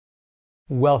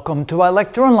Welcome to our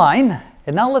lecture online,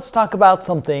 and now let's talk about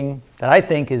something that I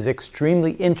think is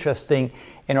extremely interesting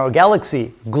in our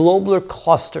galaxy, globular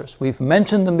clusters. We've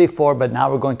mentioned them before, but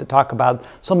now we're going to talk about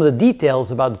some of the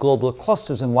details about globular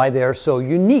clusters and why they are so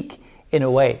unique in a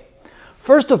way.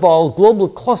 First of all,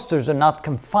 globular clusters are not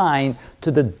confined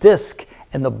to the disk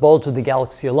and the bulge of the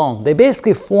galaxy alone. They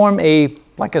basically form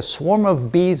like a swarm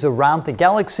of bees around the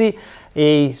galaxy,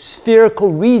 a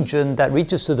spherical region that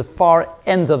reaches to the far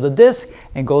ends of the disk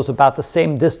and goes about the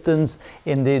same distance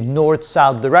in the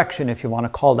north-south direction, if you want to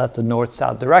call that the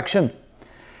north-south direction.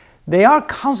 They are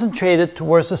concentrated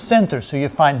towards the center, so you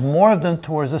find more of them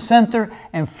towards the center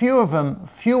and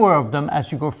fewer of them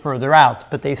as you go further out,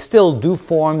 but they still do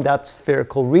form that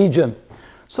spherical region.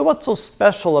 So what's so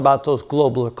special about those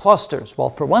globular clusters? Well,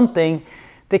 for one thing,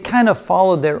 they kind of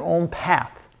follow their own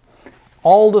path.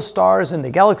 All the stars in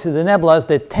the galaxy, the nebulas,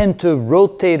 they tend to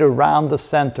rotate around the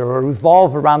center or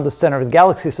revolve around the center of the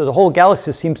galaxy, so the whole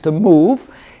galaxy seems to move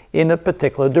in a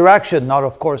particular direction. Not,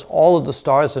 of course, all of the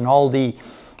stars and all the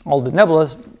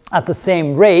nebulas at the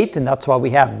same rate, and that's why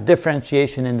we have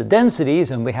differentiation in the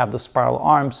densities and we have the spiral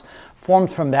arms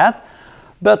formed from that.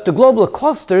 But the globular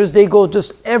clusters, they go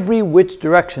just every which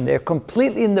direction. They're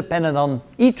completely independent on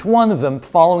each one of them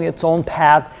following its own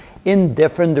path in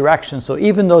different directions. So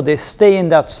even though they stay in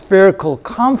that spherical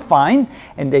confine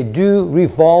and they do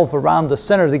revolve around the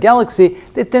center of the galaxy,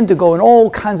 they tend to go in all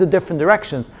kinds of different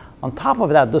directions. On top of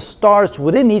that, the stars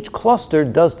within each cluster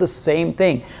does the same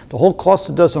thing. The whole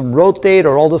cluster doesn't rotate,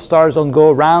 or all the stars don't go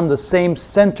around the same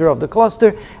center of the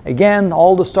cluster. Again,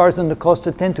 all the stars in the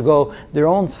cluster tend to go their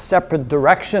own separate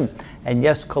direction. And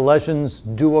yes, collisions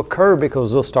do occur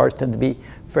because those stars tend to be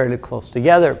fairly close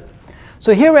together.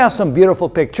 So here we have some beautiful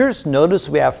pictures. Notice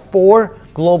we have 4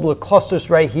 globular clusters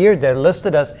right here. They're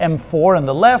listed as M4 on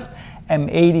the left.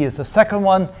 M80 is the second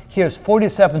one. Here's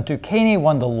 47 Tucanae,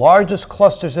 one of the largest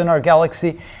clusters in our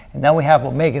galaxy. And then we have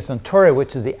Omega Centauri,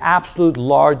 which is the absolute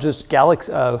largest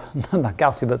galaxy, not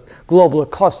galaxy, but globular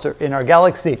cluster in our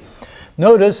galaxy.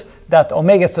 Notice that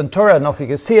Omega Centauri, I don't know if you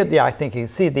can see it, yeah, I think you can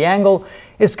see the angle.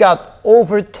 It's got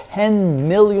over 10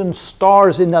 million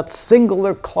stars in that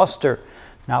singular cluster.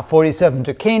 Now 47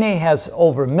 Tucanae has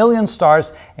over 1 million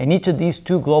stars, and each of these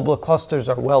 2 globular clusters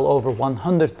are well over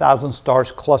 100,000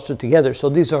 stars clustered together. So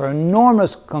these are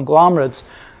enormous conglomerates,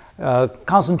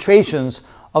 concentrations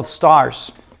of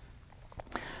stars.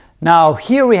 Now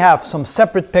here we have some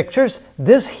separate pictures.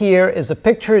 This here is a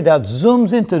picture that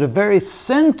zooms into the very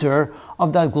center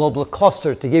of that globular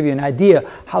cluster to give you an idea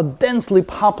how densely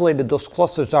populated those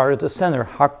clusters are at the center,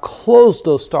 how close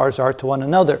those stars are to one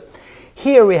another.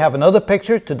 Here we have another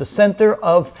picture to the center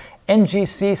of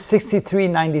NGC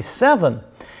 6397.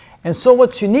 And so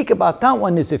what's unique about that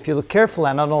one is, if you look carefully,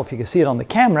 and I don't know if you can see it on the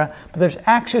camera, but there's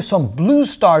actually some blue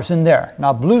stars in there.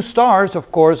 Now blue stars,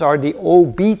 of course, are the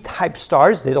OB type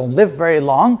stars. They don't live very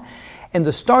long. And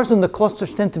the stars in the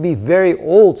clusters tend to be very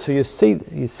old. So you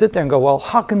sit there and go, well,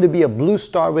 how can there be a blue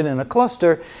star within a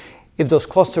cluster if those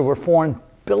clusters were formed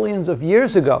billions of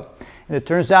years ago? And it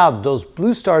turns out those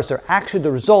blue stars are actually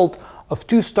the result of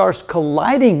 2 stars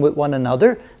colliding with one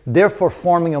another, therefore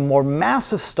forming a more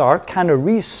massive star, kind of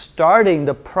restarting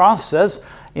the process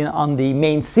on the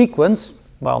main sequence.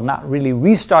 Well, not really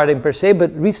restarting per se,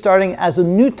 but restarting as a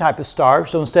new type of star.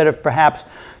 So instead of perhaps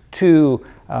 2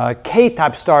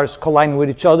 K-type stars colliding with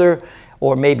each other,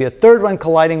 or maybe a third one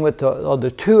colliding with the other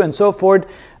 2 and so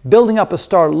forth, building up a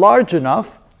star large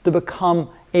enough to become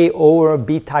a O or a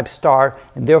B-type star,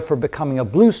 and therefore becoming a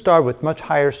blue star with much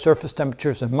higher surface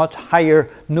temperatures and much higher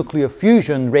nuclear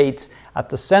fusion rates at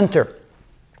the center.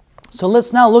 So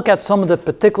let's now look at some of the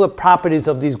particular properties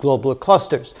of these globular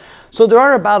clusters. So there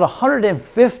are about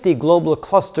 150 globular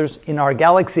clusters in our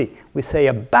galaxy. We say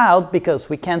about because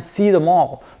we can't see them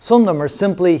all. Some of them are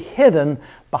simply hidden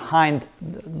behind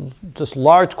just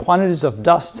large quantities of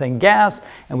dust and gas,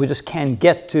 and we just can't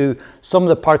get to some of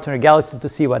the parts in our galaxy to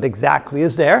see what exactly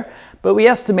is there. But we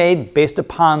estimate, based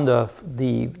upon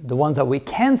the ones that we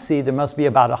can see, there must be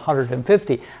about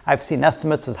 150. I've seen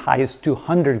estimates as high as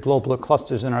 200 globular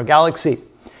clusters in our galaxy.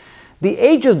 The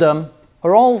age of them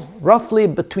are all roughly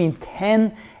between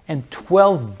 10 and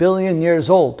 12 billion years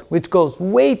old, which goes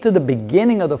way to the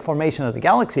beginning of the formation of the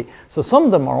galaxy. So some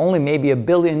of them are only maybe 1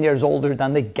 billion years older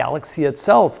than the galaxy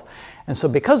itself. And so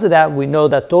because of that, we know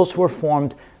that those were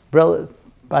formed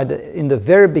in the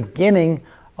very beginning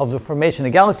of the formation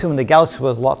of the galaxy, when the galaxy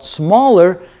was a lot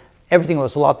smaller, everything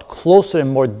was a lot closer and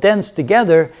more dense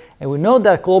together. And we know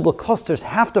that globular clusters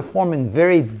have to form in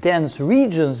very dense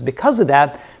regions. Because of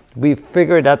that, we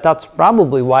figured that that's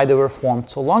probably why they were formed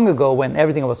so long ago, when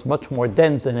everything was much more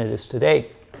dense than it is today.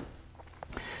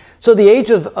 So the age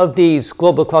of these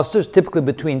globular clusters, typically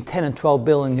between 10 and 12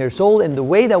 billion years old, and the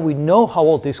way that we know how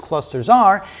old these clusters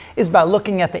are is by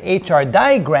looking at the HR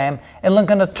diagram and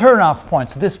looking at the turnoff point.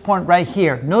 So this point right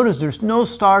here, notice there's no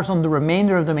stars on the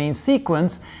remainder of the main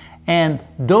sequence, and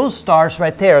those stars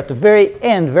right there at the very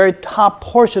end, very top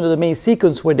portion of the main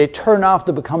sequence where they turn off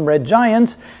to become red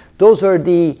giants, those are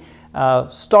the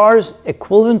stars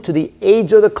equivalent to the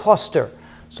age of the cluster.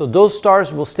 So those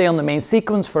stars will stay on the main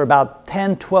sequence for about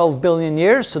 10, 12 billion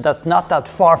years. So that's not that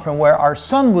far from where our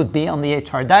sun would be on the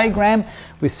HR diagram.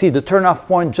 We see the turnoff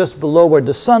point just below where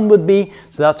the sun would be.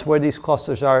 So that's where these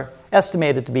clusters are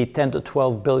estimated to be 10 to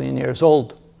 12 billion years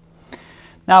old.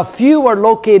 Now, few are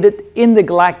located in the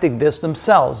galactic disk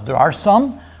themselves. There are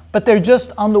some, but they're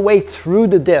just on the way through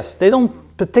the disk. They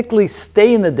don't particularly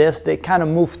stay in the disk. They kind of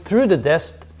move through the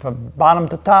disk from bottom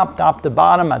to top, top to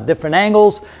bottom at different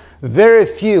angles. Very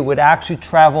few would actually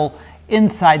travel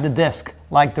inside the disk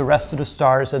like the rest of the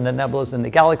stars and the nebulas in the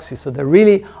galaxy. So they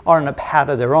really are on a path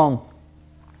of their own.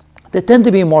 They tend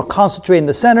to be more concentrated in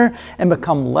the center and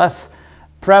become less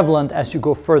prevalent as you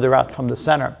go further out from the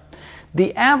center.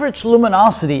 The average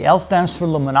luminosity, L stands for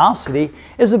luminosity,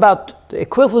 is about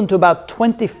equivalent to about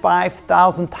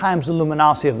 25,000 times the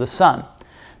luminosity of the sun.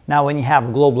 Now, when you have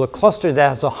a globular cluster that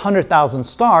has 100,000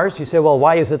 stars, you say, well,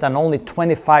 why is it then only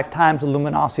 25 times the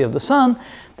luminosity of the sun?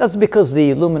 That's because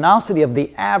the luminosity of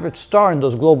the average star in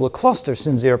those globular clusters,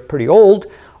 since they're pretty old,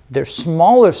 they're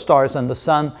smaller stars than the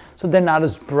sun, so they're not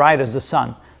as bright as the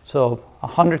sun. So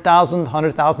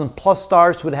 100,000 plus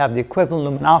stars would have the equivalent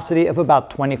luminosity of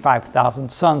about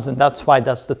 25,000 suns, and that's why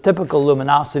that's the typical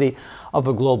luminosity of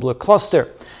a globular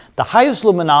cluster. The highest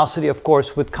luminosity, of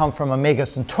course, would come from Omega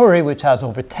Centauri, which has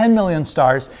over 10 million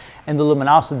stars, and the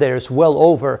luminosity there is well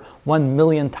over 1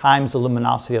 million times the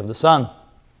luminosity of the sun.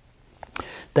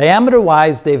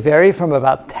 Diameter-wise, they vary from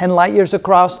about 10 light years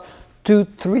across to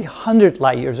 300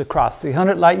 light years across.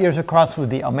 300 light years across would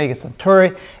be Omega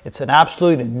Centauri. It's an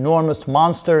absolute enormous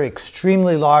monster,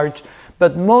 extremely large,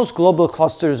 but most globular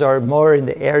clusters are more in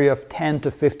the area of 10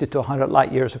 to 50 to 100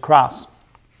 light years across.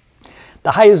 The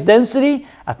highest density,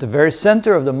 at the very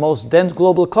center of the most dense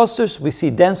globular clusters, we see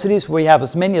densities where you have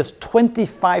as many as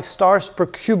 25 stars per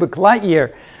cubic light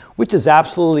year, which is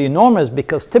absolutely enormous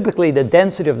because typically the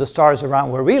density of the stars around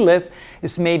where we live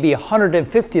is maybe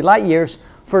 150 light years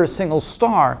for a single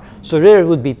star. So there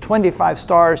would be 25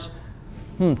 stars,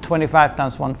 25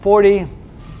 times 140.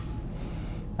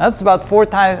 That's about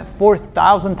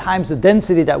 4,000 times the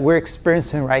density that we're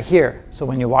experiencing right here. So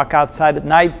when you walk outside at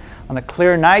night, on a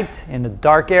clear night, in a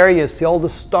dark area, you see all the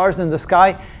stars in the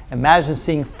sky. Imagine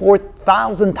seeing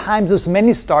 4,000 times as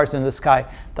many stars in the sky.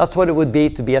 That's what it would be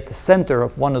to be at the center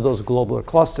of one of those globular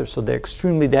clusters. So they're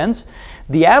extremely dense.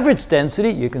 The average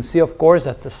density, you can see, of course,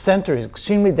 that the center is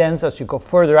extremely dense. As you go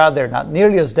further out, they're not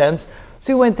nearly as dense.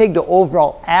 So you want to take the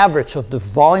overall average of the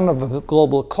volume of a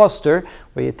globular cluster,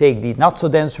 where you take the not so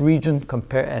dense region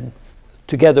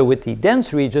together with the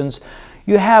dense regions,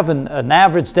 you have an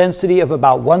average density of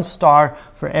about 1 star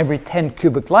for every 10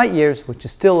 cubic light years, which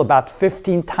is still about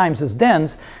 15 times as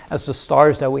dense as the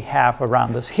stars that we have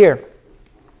around us here.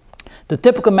 The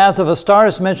typical mass of a star,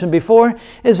 as mentioned before,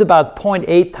 is about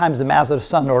 0.8 times the mass of the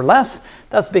sun or less.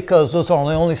 That's because those are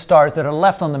the only stars that are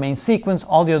left on the main sequence.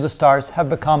 All the other stars have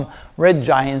become red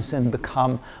giants and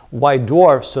become white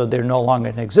dwarfs, so they're no longer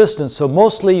in existence. So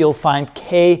mostly you'll find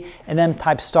K and M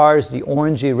type stars, the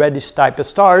orangey reddish type of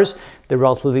stars. They're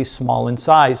relatively small in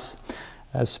size.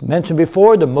 As mentioned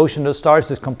before, the motion of the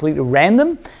stars is completely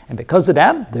random, and because of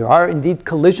that, there are indeed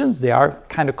collisions. They are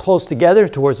kind of close together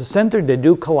towards the center. They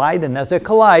do collide, and as they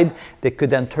collide, they could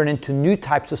then turn into new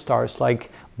types of stars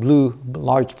like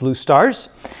large blue stars.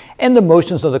 And the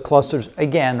motions of the clusters,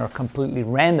 again, are completely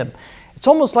random. It's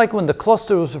almost like when the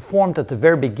cluster was formed at the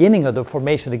very beginning of the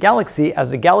formation of the galaxy,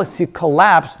 as the galaxy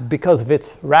collapsed because of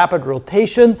its rapid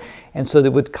rotation, and so they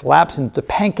would collapse into the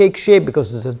pancake shape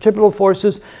because of the centripetal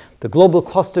forces. The globular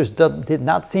clusters did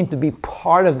not seem to be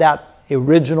part of that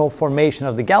original formation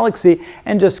of the galaxy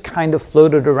and just kind of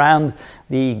floated around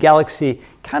the galaxy,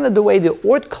 kind of the way the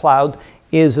Oort cloud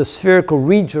is a spherical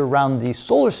region around the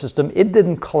solar system. It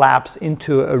didn't collapse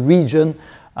into a region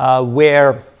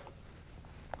where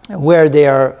they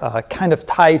are kind of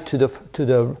tied to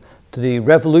the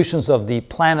revolutions of the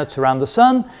planets around the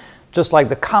sun. Just like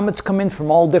the comets come in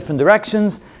from all different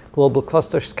directions, globular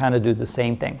clusters kind of do the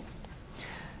same thing.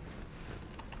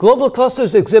 Globular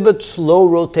clusters exhibit slow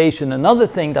rotation. Another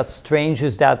thing that's strange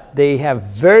is that they have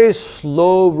very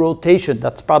slow rotation.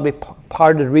 That's probably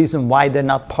part of the reason why they're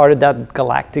not part of that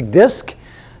galactic disk.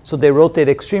 So they rotate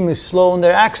extremely slow on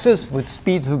their axis with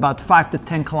speeds of about 5 to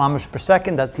 10 kilometers per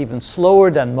second. That's even slower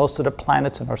than most of the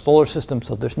planets in our solar system.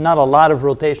 So there's not a lot of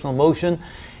rotational motion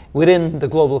within the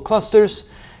globular clusters.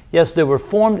 Yes, they were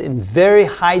formed in very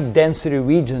high density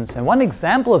regions. And one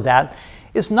example of that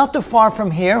is not too far from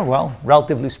here, well,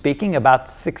 relatively speaking, about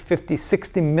 50,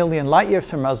 60 million light years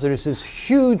from us. There's this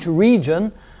huge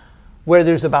region where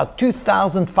there's about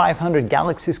 2,500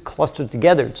 galaxies clustered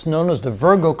together. It's known as the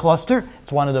Virgo cluster.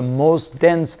 It's one of the most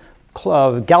dense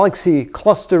galaxy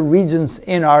cluster regions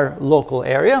in our local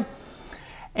area.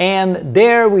 And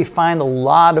there we find a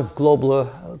lot of globular,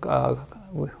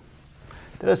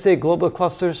 did I say globular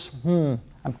clusters?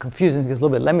 I'm confusing this a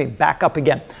little bit. Let me back up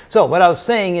again. So what I was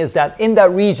saying is that in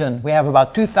that region, we have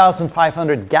about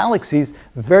 2,500 galaxies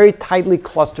very tightly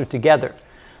clustered together.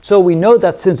 So we know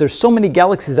that since there's so many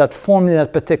galaxies that form in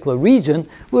that particular region,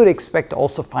 we would expect to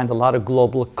also find a lot of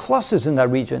globular clusters in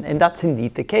that region, and that's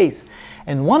indeed the case.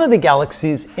 And one of the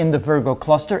galaxies in the Virgo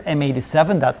cluster,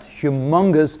 M87, that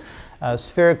humongous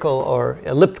spherical or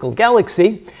elliptical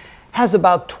galaxy, has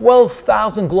about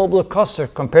 12,000 globular clusters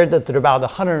compared to about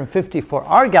 150 for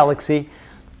our galaxy.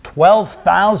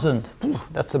 12,000,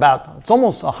 it's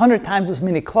almost 100 times as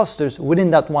many clusters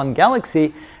within that one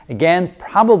galaxy. Again,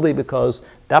 probably because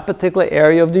that particular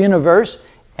area of the universe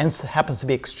happens to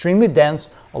be extremely dense,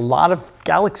 a lot of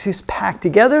galaxies packed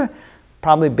together,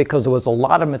 probably because there was a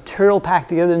lot of material packed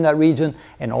together in that region,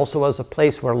 and also was a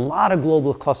place where a lot of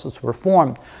globular clusters were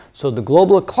formed. So the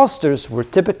globular clusters were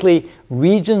typically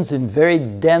regions in very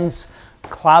dense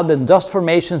cloud and dust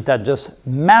formations that just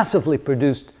massively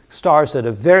produced stars at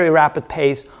a very rapid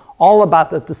pace, all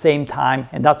about at the same time,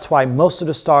 and that's why most of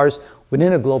the stars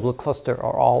within a globular cluster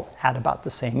are all at about the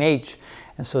same age.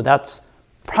 And so that's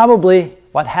probably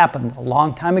what happened a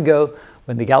long time ago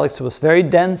when the galaxy was very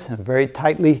dense and very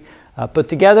tightly put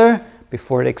together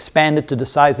before it expanded to the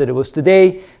size that it was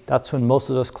today. That's when most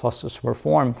of those clusters were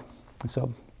formed. And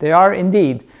so they are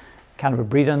indeed kind of a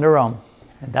breed on their own.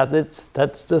 And that's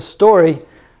the story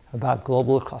about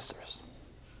globular clusters.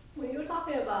 When you were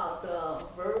talking about the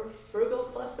Virgo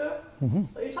cluster,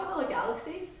 are you talking about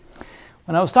galaxies?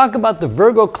 When I was talking about the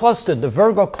Virgo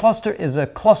cluster is a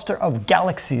cluster of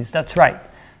galaxies. That's right.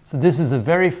 So this is a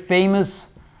very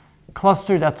famous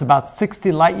cluster that's about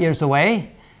 60 light years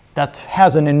away, that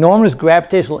has an enormous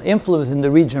gravitational influence in the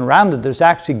region around it. There's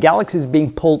actually galaxies being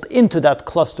pulled into that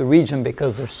cluster region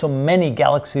because there's so many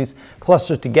galaxies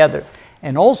clustered together.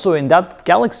 And also in that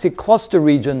galaxy cluster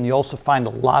region, you also find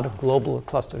a lot of globular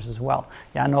clusters as well.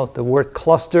 Yeah, I know the word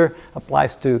cluster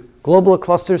applies to globular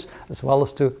clusters as well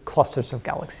as to clusters of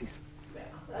galaxies. Yeah,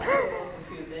 that's a little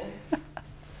confusing.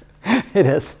 It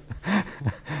is.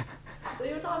 So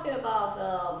you're talking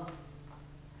about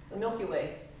the Milky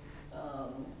Way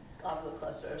globular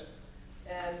clusters,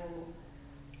 and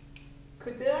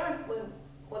could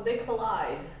when they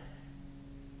collide,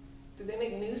 do they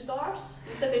make new stars?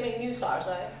 You said they make new stars,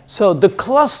 right? So the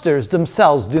clusters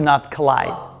themselves do not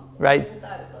collide, right?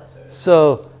 Inside the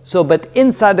clusters. But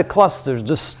inside the clusters,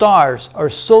 the stars are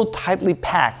so tightly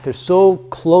packed, they're so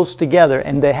close together,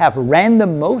 and they have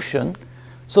random motion.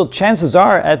 So chances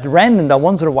are, at random, that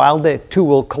once in a while, the two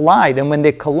will collide. And when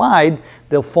they collide,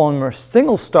 they'll form a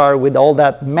single star with all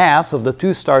that mass of the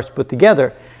two stars put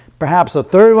together. Perhaps a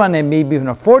third one and maybe even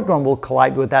a fourth one will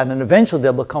collide with that, and eventually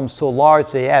they'll become so large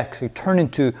they actually turn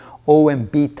into O and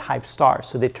B type stars.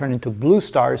 So they turn into blue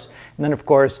stars. And then, of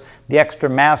course, the extra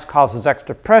mass causes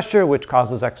extra pressure, which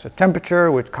causes extra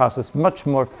temperature, which causes much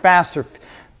more faster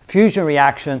fusion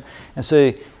reaction. And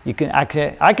so you can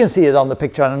actually, I can see it on the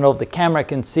picture. I don't know if the camera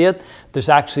can see it. There's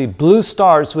actually blue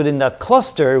stars within that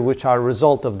cluster, which are a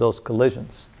result of those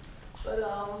collisions. But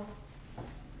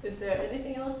is there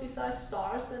anything else besides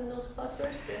stars in those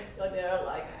clusters? Are there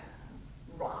like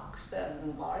rocks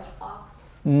and large rocks?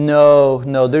 No,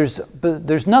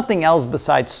 there's nothing else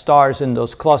besides stars in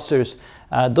those clusters.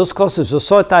 Those clusters are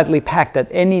so tightly packed that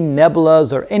any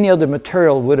nebulas or any other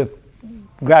material would have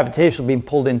gravitationally been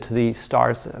pulled into the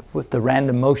stars with the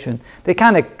random motion. They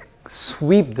kind of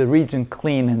sweep the region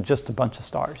clean in just a bunch of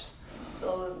stars.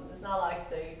 So it's not like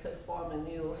they could form a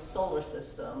new solar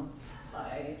system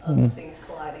by other things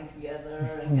colliding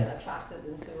together and get attracted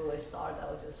into a star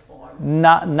that was just formed?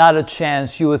 Not a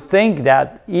chance. You would think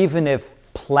that even if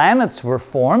planets were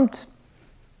formed,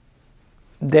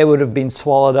 they would have been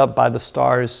swallowed up by the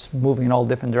stars moving in all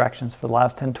different directions for the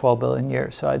last 10, 12 billion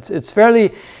years. So it's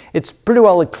pretty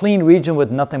well a clean region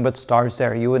with nothing but stars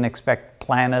there. You wouldn't expect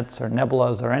planets or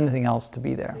nebulas or anything else to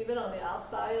be there. Even on the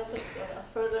outside outside of the,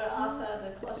 further outside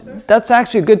the clusters? That's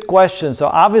actually a good question. So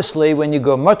obviously, when you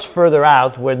go much further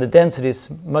out, where the density is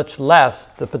much less,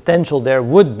 the potential there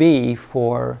would be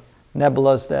for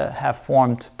nebulas that have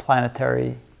formed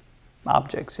planetary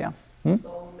objects. Yeah.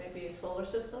 So maybe a solar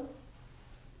system?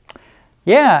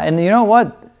 Yeah, and you know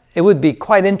what? It would be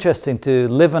quite interesting to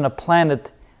live on a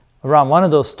planet around one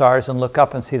of those stars and look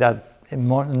up and see that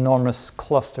enormous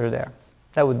cluster there.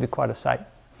 That would be quite a sight.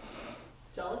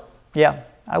 Jealous? Yeah,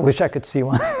 I wish I could see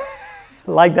one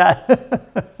like that.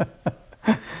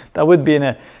 That would be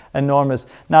enormous.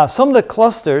 Now, some of the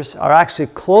clusters are actually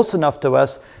close enough to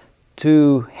us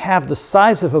to have the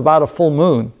size of about a full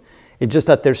moon. It's just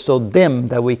that they're so dim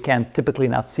that we can typically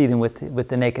not see them with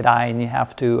the naked eye, and you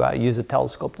have to use a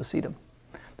telescope to see them.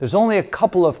 There's only a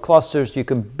couple of clusters you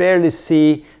can barely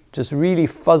see, just really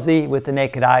fuzzy with the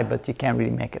naked eye, but you can't really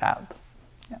make it out.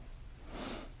 Yeah.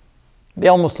 They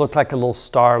almost look like a little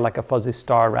star, like a fuzzy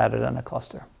star rather than a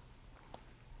cluster.